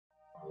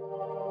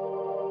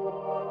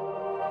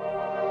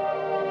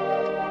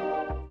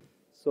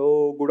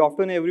good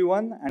afternoon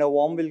everyone and a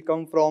warm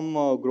welcome from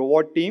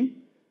Growatt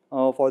team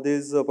for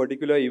this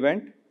particular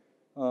event.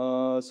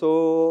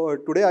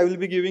 Today I will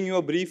be giving you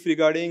a brief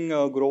regarding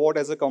Growatt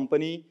as a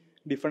company,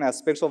 different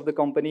aspects of the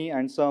company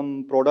and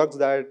some products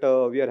that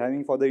we are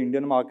having for the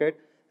Indian market,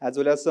 as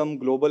well as some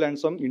global and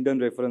some Indian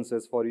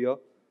references for your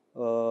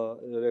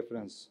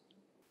reference.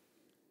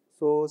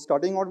 So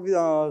starting with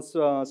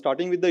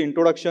the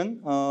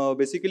introduction,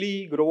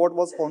 basically Growatt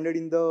was founded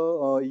in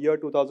the year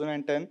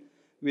 2010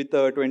 with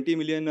 20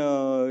 million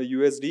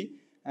USD,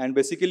 and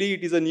basically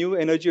it is a new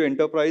energy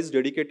enterprise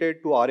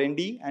dedicated to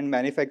R&D and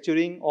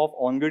manufacturing of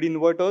on-grid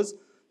inverters,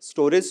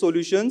 storage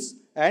solutions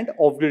and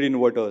off-grid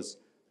inverters.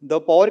 The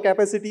power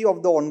capacity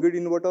of the on-grid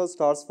inverter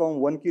starts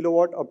from 1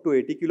 kilowatt up to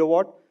 80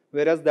 kilowatt,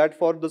 whereas that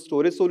for the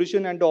storage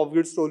solution and the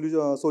off-grid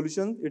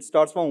solution, it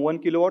starts from 1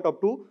 kilowatt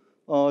up to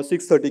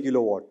 630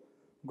 kilowatt.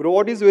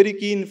 Growatt is very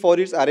keen for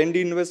its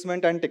R&D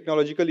investment and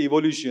technological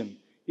evolution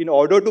in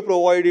order to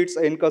provide its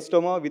end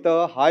customer with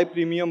a high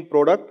premium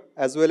product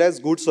as well as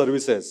good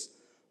services.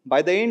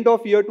 By the end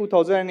of year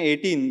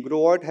 2018,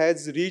 Growatt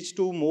has reached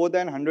to more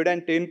than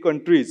 110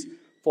 countries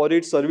for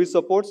its service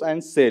supports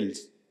and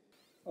sales.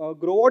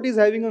 Growatt is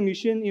having a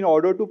mission in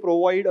order to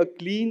provide a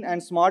clean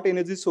and smart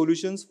energy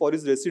solutions for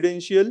its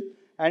residential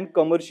and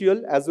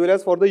commercial as well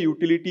as for the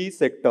utility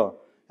sector.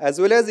 As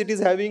well as it is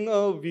having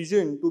a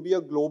vision to be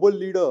a global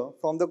leader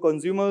from the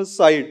consumer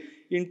side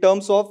in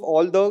terms of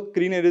all the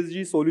clean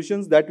energy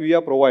solutions that we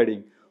are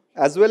providing.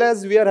 As well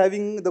as we are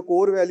having the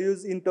core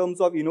values in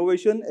terms of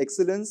innovation,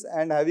 excellence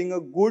and having a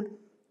good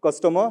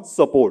customer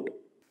support.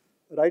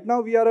 Right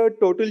now we are a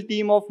total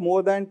team of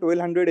more than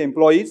 1200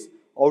 employees,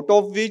 out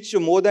of which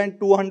more than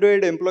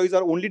 200 employees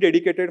are only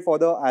dedicated for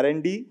the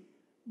R&D.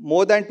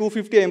 More than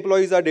 250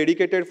 employees are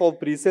dedicated for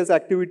pre-sales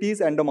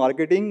activities and the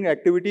marketing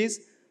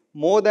activities.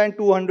 More than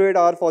 200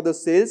 are for the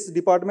sales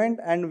department,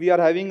 and we are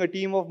having a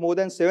team of more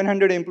than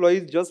 700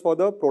 employees just for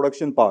the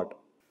production part.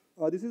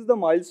 This is the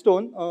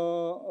milestone.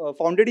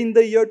 Founded in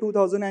the year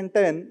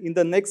 2010, in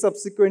the next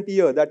subsequent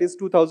year, that is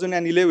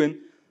 2011,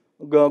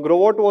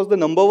 Growatt was the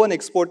 #1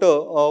 exporter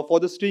for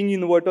the string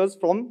inverters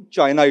from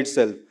China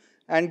itself.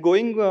 And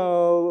going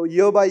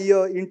year by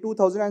year, in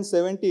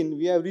 2017,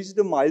 we have reached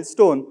the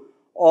milestone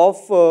of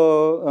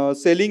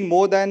selling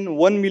more than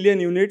 1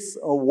 million units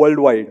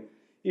worldwide.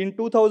 In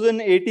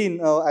 2018,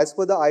 as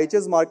per the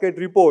IHS market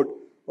report,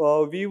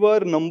 we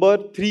were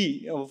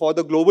 #3 for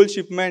the global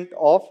shipment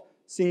of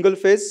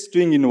single-phase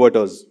string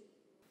inverters.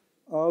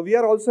 We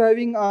are also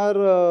having our,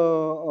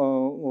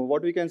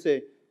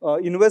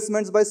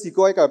 investments by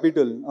Sequoia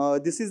Capital.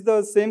 This is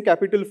the same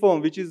capital firm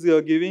which is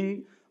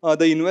giving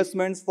the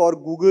investments for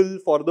Google,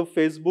 for the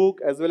Facebook,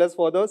 as well as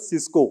for the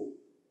Cisco.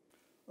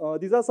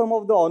 These are some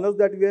of the honors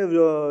that we have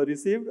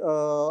received.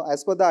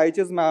 As per the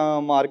IHS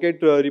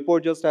market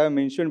report just I have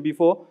mentioned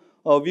before,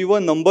 we were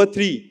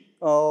 #3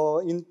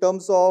 in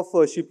terms of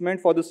shipment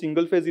for the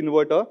single-phase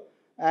inverter.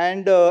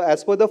 And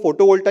as per the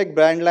Photovoltaic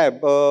Brand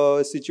Lab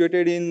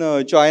situated in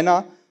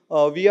China,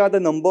 we are the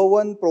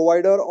 #1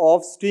 provider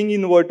of string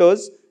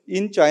inverters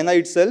in China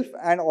itself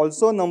and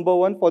also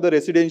 #1 for the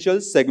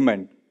residential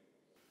segment.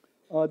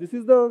 This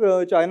is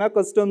the China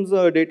customs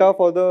data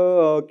for the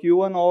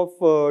Q1 of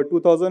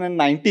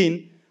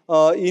 2019,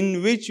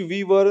 in which we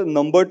were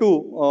 #2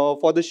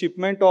 for the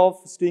shipment of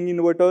string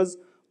inverters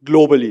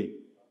globally.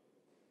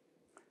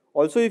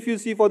 Also, if you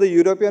see for the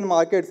European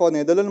market, for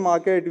Netherlands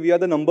market, we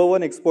are the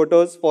 #1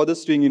 exporters for the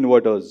string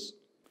inverters.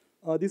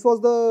 This was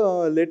the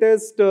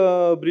latest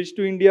Bridge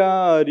to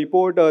India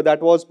report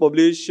that was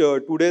published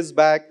 2 days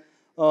back,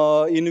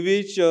 in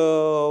which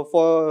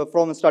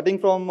starting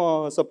from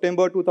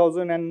September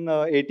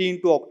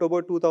 2018 to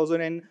October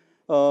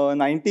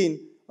 2019,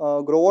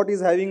 Growatt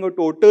is having a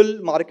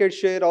total market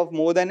share of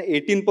more than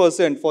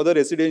 18% for the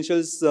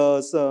residential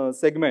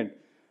segment.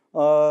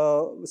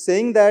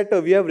 Saying that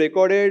we have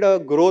recorded a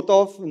growth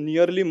of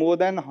nearly more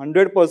than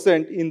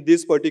 100% in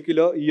this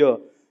particular year.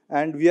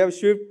 And we have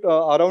shipped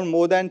around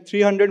more than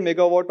 300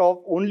 megawatt of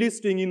only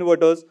string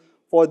inverters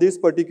for this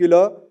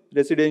particular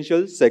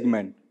residential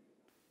segment.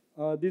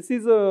 This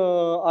is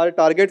our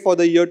target for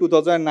the year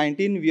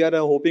 2019. We are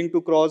hoping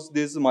to cross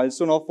this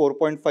milestone of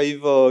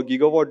 4.5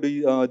 gigawatt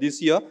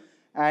this year.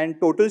 And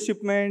total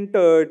shipment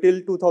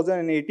till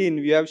 2018,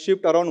 we have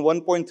shipped around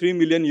 1.3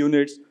 million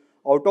units,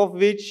 out of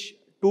which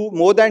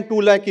more than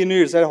 2 lakh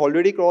units have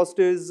already crossed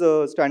its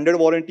standard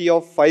warranty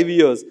of 5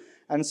 years,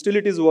 and still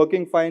it is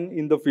working fine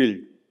in the field.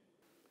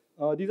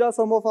 These are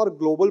some of our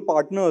global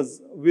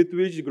partners with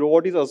which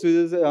Growatt is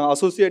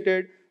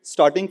associated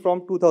starting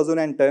from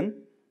 2010.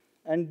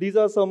 And these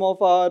are some of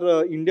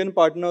our Indian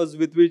partners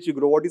with which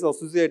Growatt is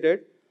associated,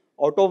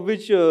 out of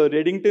which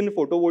Redington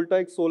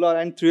Photovoltaic Solar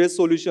and 3S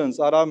Solutions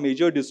are our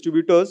major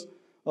distributors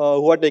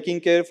who are taking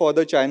care for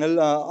the channel,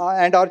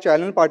 and our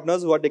channel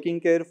partners who are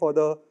taking care for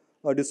the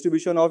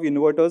distribution of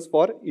inverters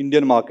for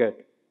Indian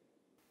market.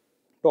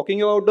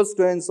 Talking about the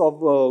strengths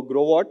of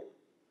Growatt,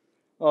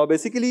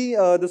 basically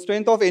the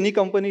strength of any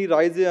company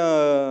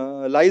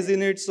lies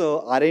in its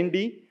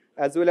R&D,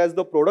 as well as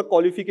the product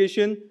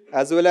qualification,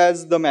 as well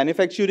as the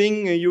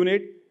manufacturing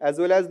unit, as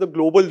well as the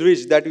global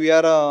reach that we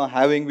are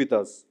having with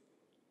us.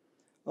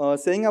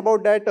 Saying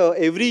about that,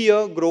 every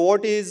year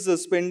Growatt is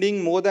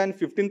spending more than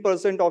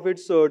 15% of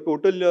its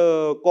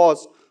total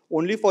cost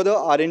only for the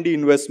R&D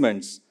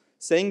investments.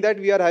 Saying that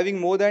we are having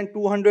more than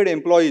 200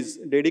 employees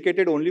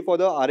dedicated only for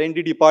the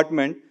R&D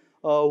department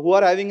who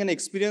are having an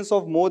experience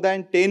of more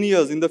than 10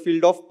 years in the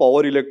field of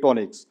power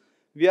electronics.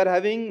 We are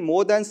having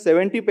more than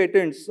 70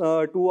 patents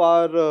to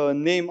our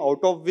name,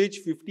 out of which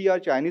 50 are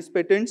Chinese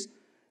patents,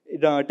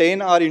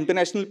 10 are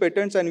international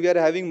patents, and we are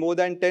having more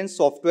than 10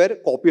 software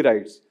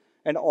copyrights.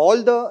 And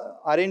all the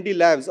R&D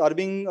labs are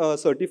being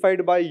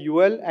certified by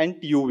UL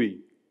and TUV.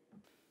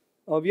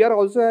 We are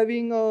also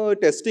having a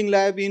testing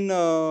lab in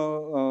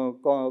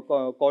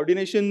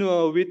coordination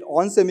with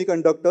ON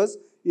Semiconductors,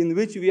 in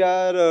which we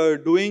are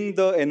doing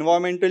the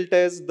environmental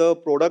test, the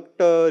product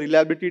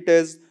reliability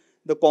test,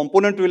 the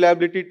component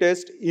reliability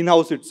test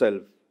in-house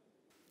itself.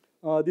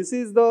 This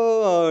is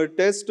the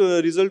test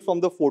result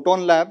from the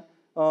Photon lab.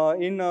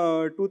 In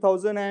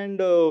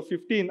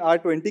 2015, our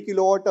 20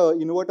 kilowatt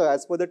inverter,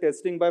 as per the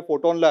testing by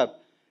Photon lab,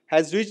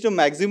 has reached a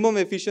maximum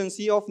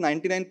efficiency of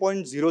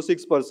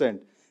 99.06%.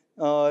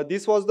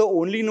 This was the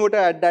only inverter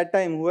at that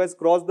time who has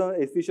crossed the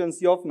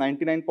efficiency of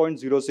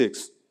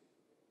 99.06.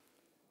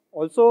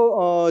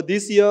 Also,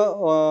 this year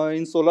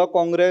in Solar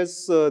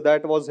Congress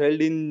that was held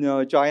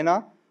in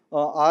China,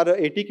 our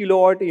 80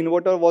 kilowatt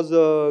inverter was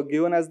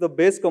given as the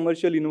best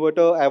commercial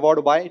inverter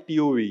award by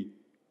TUV.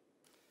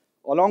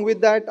 Along with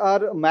that,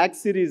 our Max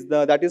series,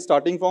 that is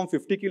starting from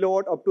 50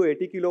 kilowatt up to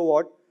 80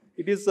 kilowatt,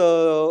 it is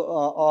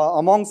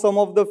among some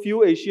of the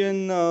few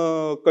Asian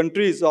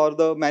countries or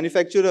the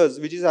manufacturers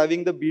which is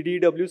having the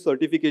BDW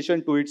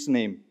certification to its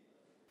name.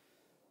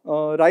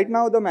 Right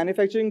now, the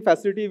manufacturing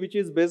facility which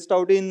is based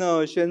out in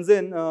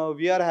Shenzhen,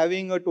 we are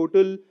having a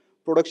total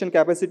production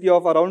capacity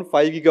of around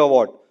 5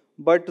 gigawatt.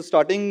 But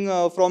starting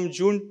from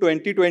June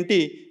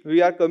 2020,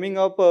 we are coming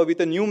up with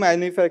a new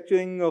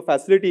manufacturing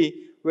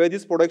facility where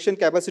this production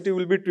capacity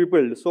will be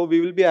tripled. So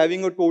we will be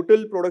having a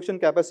total production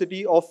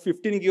capacity of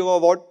 15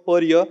 gigawatt per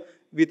year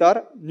with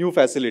our new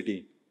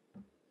facility.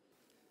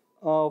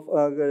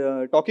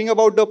 Talking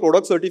about the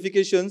product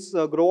certifications,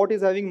 Growatt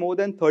is having more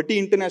than 30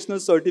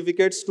 international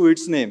certificates to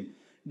its name,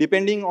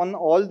 depending on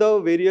all the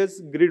various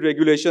grid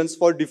regulations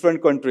for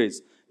different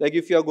countries. Like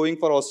if you are going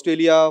for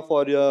Australia,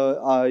 for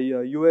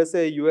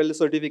USA, UL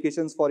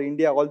certifications for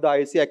India, all the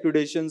IC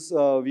accreditations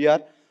we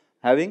are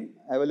having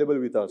available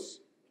with us.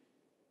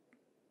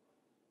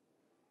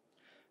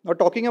 Now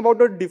talking about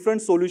the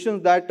different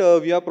solutions that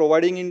we are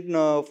providing in,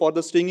 for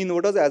the string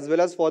inverters as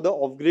well as for the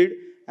off-grid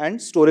and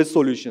storage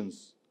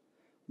solutions.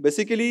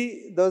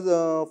 Basically,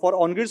 for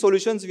on-grid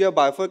solutions, we are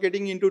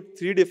bifurcating into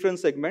 3 different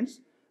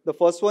segments. The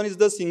first one is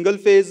the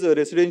single-phase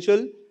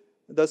residential.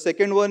 The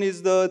second one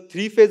is the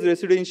 3-phase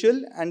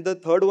residential. And the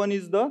third one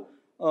is the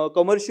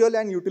commercial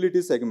and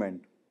utility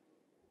segment.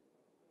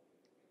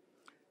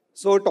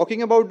 So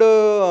talking about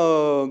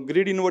the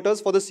grid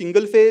inverters, for the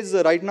single phase,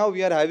 right now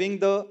we are having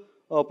the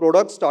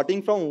products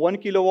starting from 1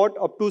 kilowatt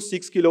up to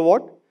 6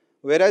 kilowatt.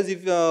 Whereas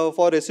if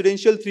for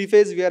residential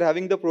 3-phase, we are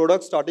having the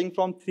products starting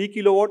from 3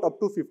 kilowatt up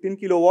to 15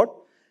 kilowatt.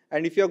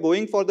 And if you are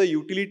going for the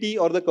utility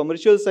or the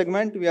commercial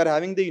segment, we are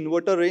having the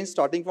inverter range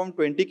starting from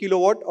 20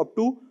 kilowatt up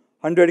to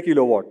 100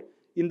 kilowatt.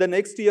 In the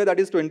next year, that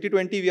is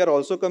 2020, we are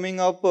also coming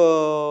up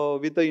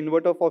with the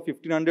inverter for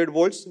 1500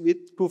 volts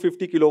with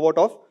 250 kilowatt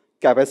of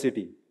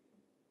capacity.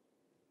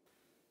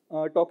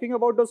 Talking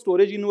about the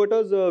storage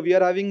inverters, we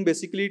are having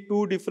basically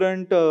 2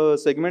 different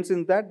segments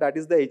in that. That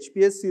is the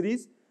HPS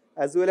series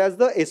as well as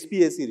the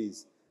SPA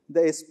series. The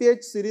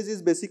SPH series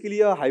is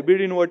basically a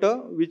hybrid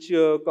inverter which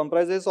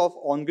comprises of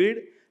on-grid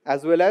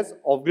as well as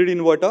off-grid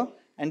inverter.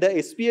 And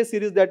the SPA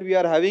series that we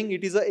are having,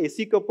 it is a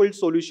AC coupled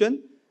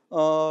solution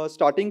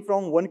starting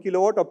from 1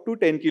 kilowatt up to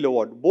 10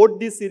 kilowatt. Both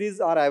these series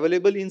are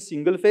available in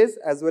single phase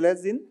as well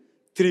as in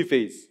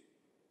 3-phase.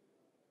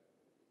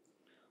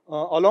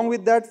 Along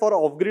with that, for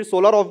off-grid,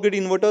 solar off-grid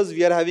inverters,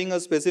 we are having a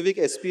specific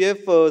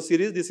SPF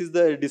series. This is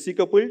the DC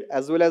coupled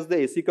as well as the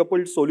AC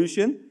coupled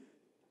solution,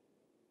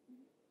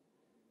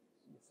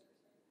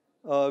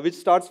 which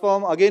starts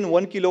from again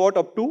 1 kilowatt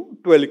up to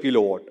 12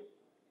 kilowatt.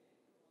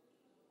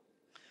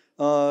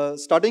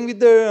 Starting with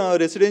the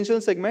residential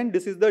segment,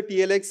 this is the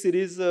TLX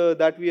series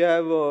that we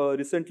have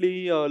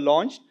recently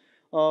launched.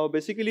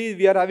 Basically,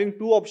 we are having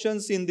 2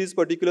 options in this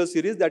particular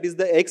series, that is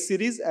the X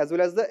series as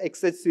well as the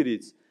XH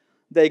series.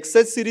 The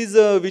XH series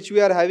which we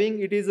are having,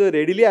 it is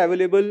readily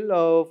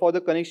available for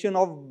the connection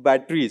of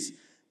batteries.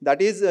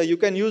 That is, you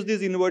can use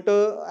this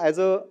inverter as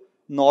a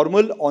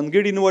normal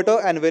on-grid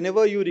inverter, and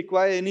whenever you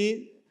require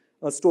any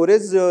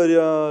storage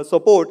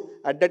support,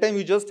 at that time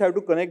you just have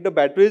to connect the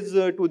batteries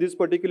to this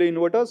particular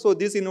inverter. So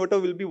this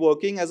inverter will be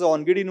working as an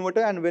on-grid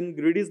inverter, and when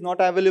grid is not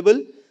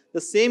available,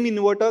 the same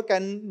inverter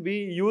can be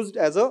used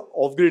as an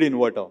off-grid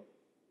inverter.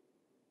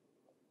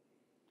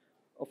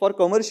 For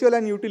commercial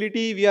and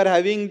utility, we are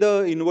having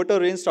the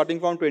inverter range starting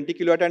from 20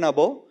 kilowatt and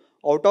above.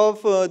 Out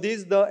of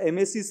these, the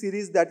MSC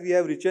series that we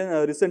have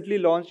recently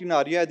launched in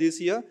Arya this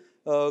year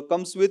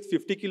comes with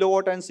 50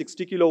 kilowatt and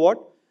 60 kilowatt.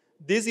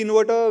 This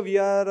inverter we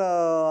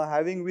are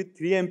having with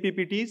 3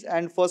 MPPTs,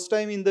 and first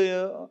time in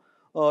the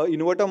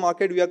inverter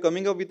market we are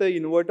coming up with an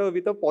inverter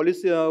with a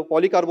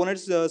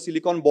polycarbonate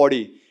silicon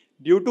body,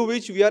 due to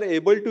which we are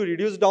able to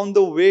reduce down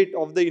the weight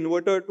of the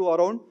inverter to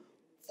around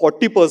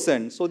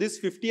 40%. So this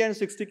 50 and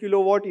 60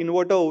 kilowatt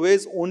inverter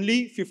weighs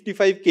only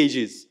 55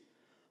 kgs.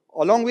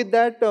 Along with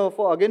that,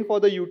 for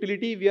the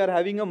utility, we are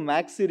having a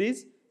max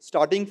series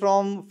starting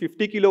from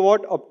 50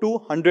 kilowatt up to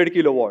 100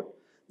 kilowatt.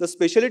 The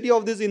specialty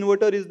of this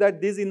inverter is that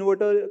this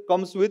inverter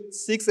comes with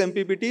 6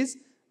 MPPTs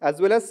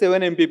as well as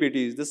 7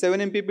 MPPTs. The 7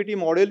 MPPT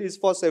model is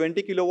for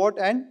 70 kilowatt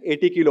and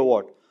 80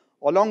 kilowatt.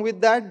 Along with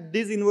that,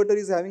 this inverter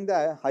is having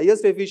the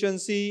highest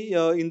efficiency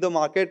in the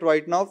market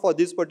right now for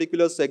this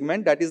particular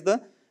segment, that is the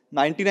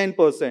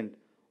 99%.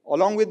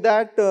 Along with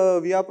that,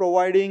 we are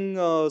providing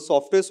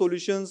software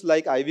solutions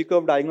like IV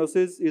curve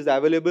diagnosis is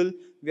available.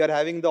 We are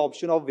having the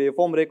option of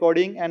waveform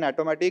recording and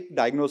automatic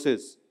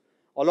diagnosis.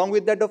 Along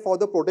with that, for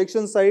the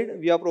protection side,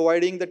 we are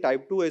providing the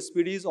type 2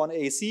 SPDs on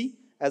AC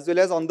as well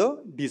as on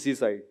the DC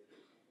side.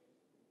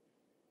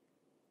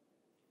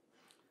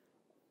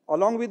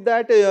 Along with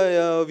that,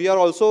 we are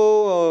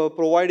also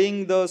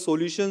providing the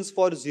solutions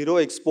for zero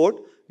export.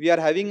 We are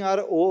having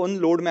our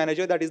own load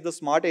manager, that is the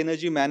smart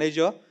energy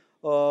manager.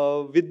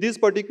 With this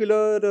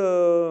particular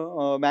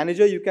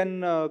manager, you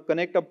can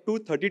connect up to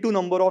 32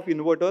 number of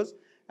inverters,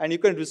 and you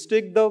can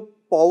restrict the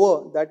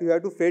power that you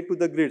have to feed to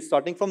the grid,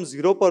 starting from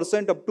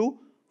 0% up to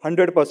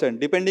 100%,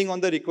 depending on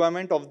the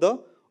requirement of the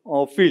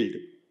field.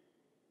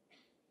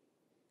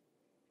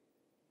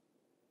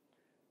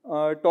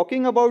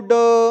 Talking about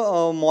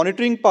the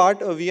monitoring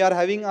part, we are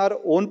having our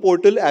own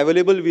portal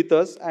available with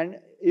us, and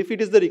if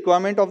it is the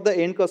requirement of the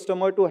end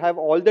customer to have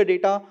all the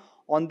data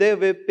on their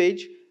web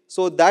page,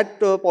 so that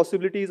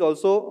possibility is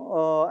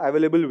also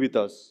available with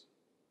us.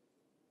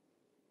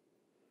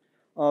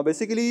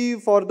 Basically,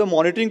 for the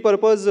monitoring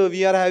purpose,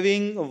 we are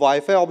having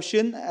Wi-Fi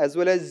option as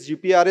well as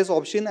GPRS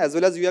option, as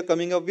well as we are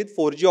coming up with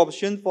 4G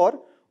option for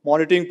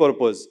monitoring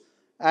purpose.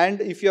 And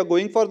if you are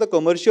going for the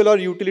commercial or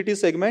utility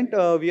segment,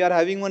 we are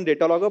having one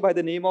data logger by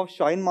the name of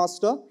Shine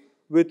Master,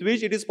 with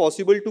which it is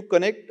possible to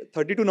connect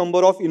 32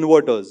 number of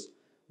inverters.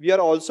 We are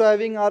also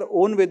having our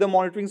own weather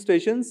monitoring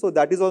station, so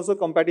that is also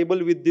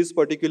compatible with this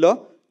particular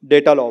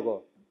data logger.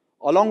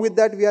 Along with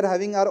that, we are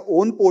having our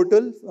own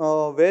portal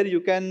where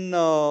you can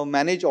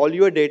manage all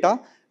your data,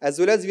 as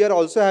well as we are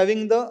also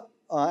having the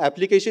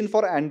application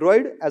for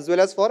Android as well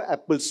as for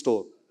Apple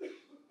Store.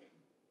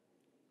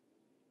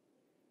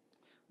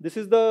 This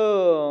is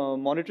the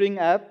monitoring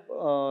app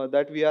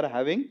that we are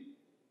having,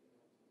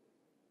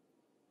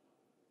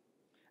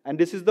 and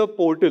this is the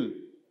portal.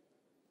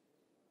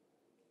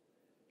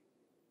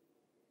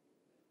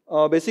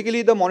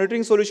 Basically, the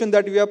monitoring solution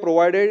that we are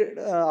providing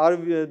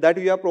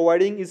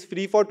is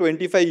free for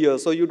 25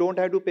 years, so you don't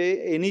have to pay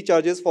any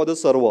charges for the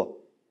server.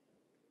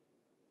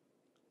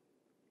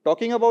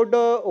 Talking about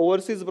the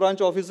overseas branch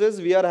offices,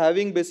 we are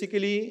having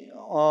basically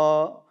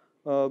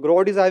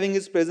Growatt is having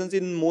its presence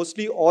in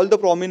mostly all the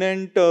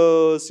prominent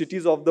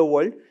cities of the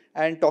world.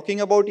 And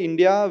talking about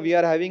India, we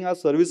are having a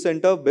service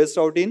center based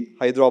out in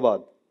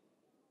Hyderabad.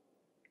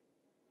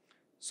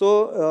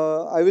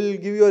 So I will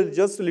give you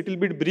just a little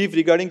bit brief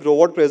regarding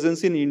Growatt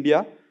presence in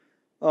India.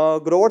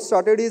 Growatt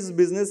started its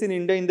business in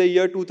India in the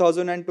year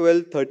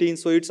 2012-13.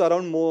 So it's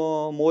around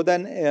more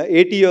than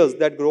 8 years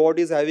that Growatt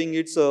is having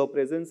its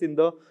presence in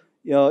the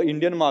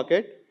Indian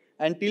market.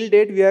 And till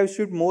date, we have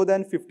shipped more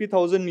than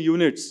 50,000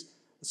 units,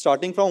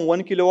 starting from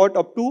 1 kilowatt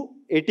up to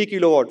 80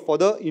 kilowatt for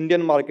the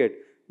Indian market,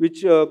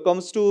 which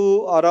comes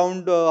to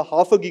around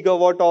half a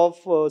gigawatt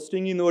of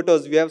string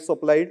inverters we have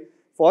supplied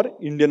for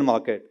Indian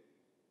market.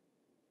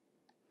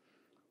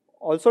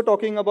 Also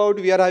talking about,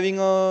 we are having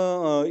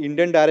a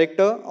Indian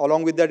director.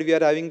 Along with that, we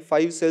are having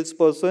 5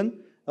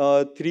 salesperson,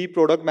 3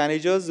 product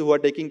managers who are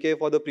taking care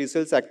for the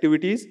pre-sales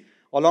activities.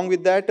 Along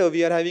with that,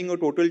 we are having a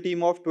total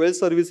team of 12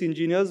 service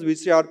engineers,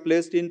 which are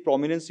placed in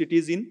prominent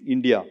cities in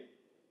India.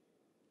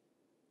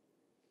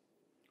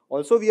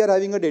 Also, we are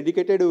having a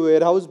dedicated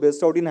warehouse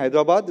based out in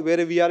Hyderabad,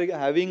 where we are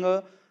having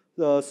a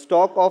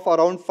stock of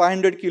around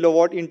 500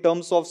 kilowatt in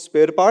terms of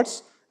spare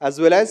parts, as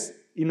well as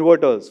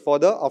inverters for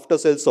the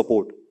after-sales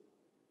support.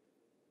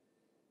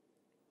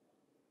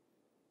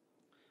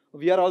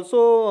 We are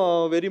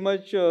also very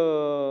much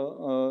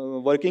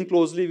working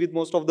closely with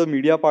most of the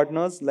media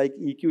partners, like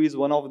EQ is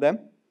one of them,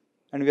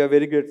 and we are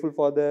very grateful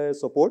for their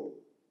support.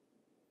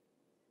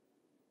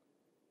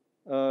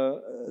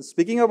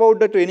 Speaking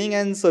about the training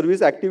and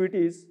service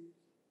activities,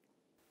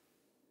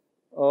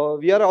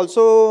 we are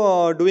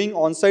also doing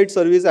on-site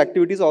service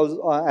activities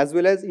as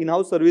well as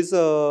in-house service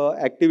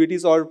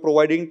activities, or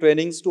providing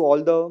trainings to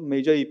all the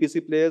major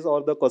EPC players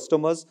or the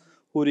customers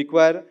who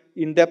require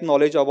in-depth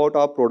knowledge about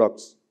our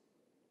products.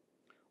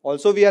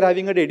 Also, we are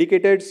having a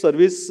dedicated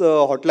service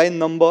hotline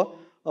number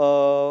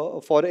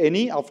for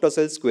any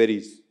after-sales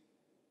queries.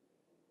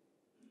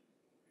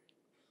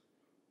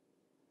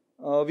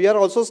 We are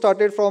also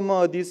started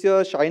from this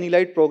year Shine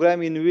Elite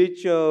program, in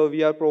which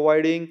we are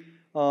providing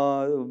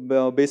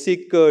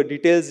basic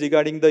details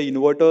regarding the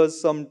inverters,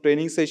 some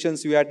training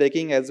sessions we are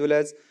taking, as well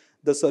as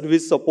the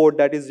service support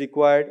that is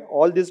required.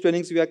 All these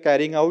trainings we are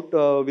carrying out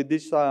with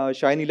this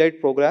Shine Elite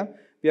program.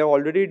 We have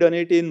already done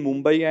it in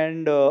Mumbai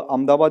and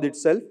Ahmedabad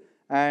itself,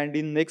 and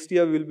in next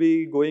year we will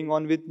be going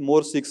on with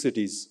more 6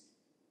 cities.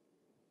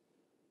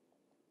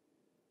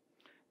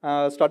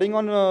 Starting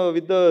on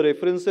with the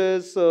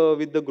references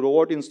with the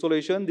Growatt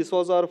installation, this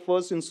was our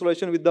first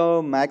installation with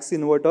the Max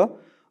inverter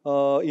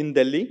in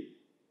Delhi.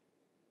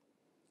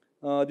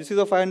 This is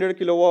a 500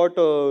 kilowatt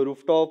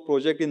rooftop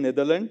project in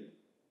Netherlands.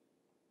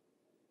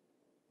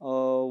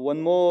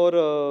 One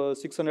more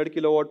 600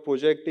 kilowatt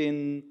project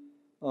in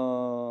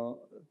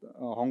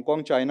Hong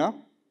Kong, China.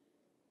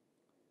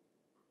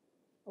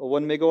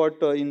 1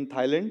 megawatt in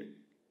Thailand.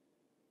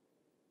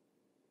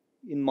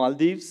 In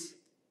Maldives.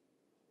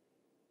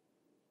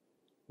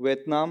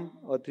 Vietnam,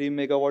 a 3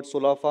 megawatt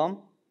solar farm.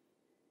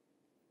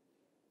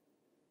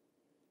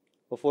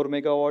 A 4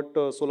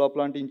 megawatt solar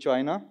plant in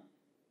China.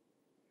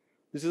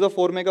 This is a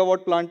 4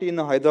 megawatt plant in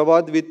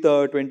Hyderabad with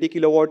 20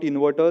 kilowatt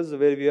inverters,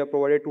 where we have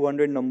provided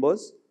 200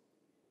 numbers.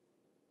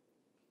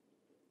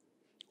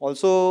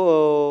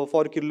 Also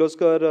for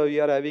Kirloskar, we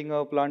are having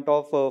a plant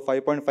of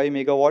 5.5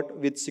 megawatt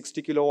with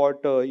 60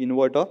 kilowatt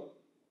inverter.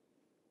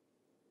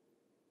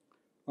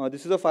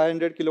 This is a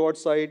 500 kilowatt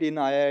site in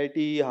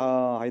IIT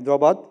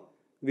Hyderabad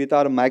with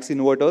our Max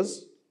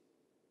inverters.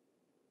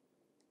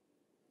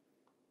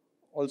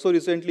 Also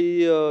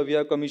recently, we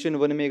have commissioned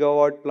 1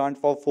 megawatt plant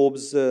for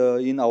Forbes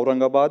in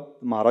Aurangabad,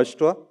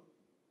 Maharashtra.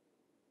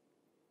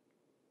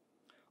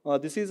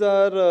 This is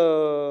a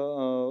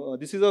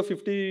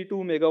 52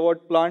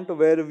 megawatt plant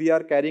where we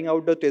are carrying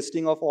out the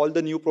testing of all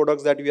the new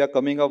products that we are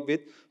coming up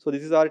with. So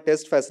this is our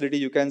test facility,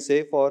 you can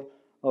say, for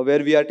where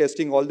we are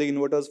testing all the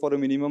inverters for a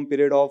minimum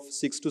period of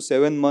 6 to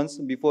 7 months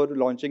before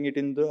launching it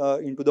in the,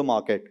 into the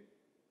market.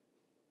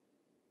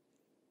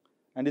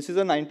 And this is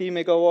a 90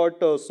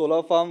 megawatt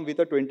solar farm with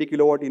a 20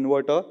 kilowatt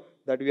inverter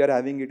that we are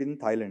having it in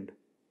Thailand.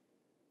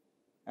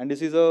 And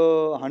this is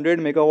a 100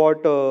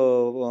 megawatt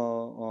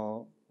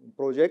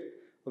project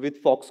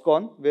with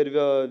Foxconn,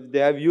 where they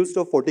have used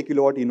a 40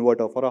 kilowatt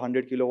inverter for a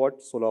 100 kilowatt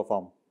solar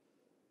farm.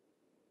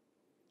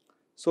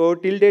 So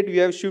till date, we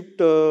have shipped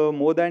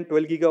more than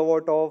 12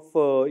 gigawatt of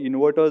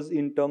inverters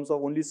in terms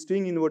of only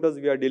string inverters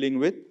we are dealing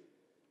with.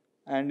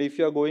 And if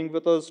you are going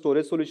with a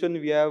storage solution,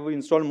 we have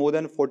installed more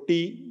than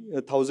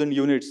 40,000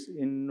 units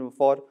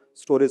for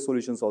storage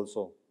solutions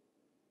also.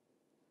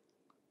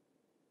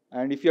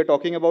 And if you are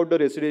talking about the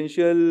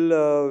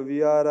residential,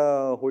 we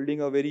are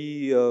holding a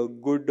very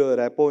good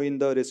rapport in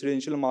the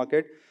residential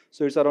market.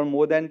 So it's around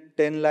more than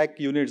 10 lakh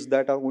units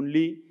that are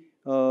only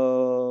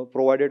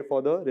provided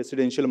for the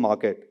residential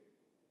market.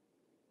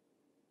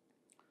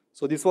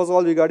 So this was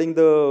all regarding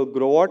the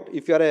Growatt.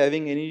 If you are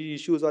having any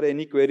issues or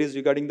any queries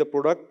regarding the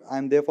product, I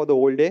am there for the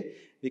whole day.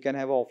 We can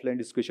have an offline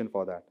discussion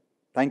for that.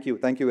 Thank you.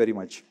 Thank you very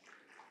much.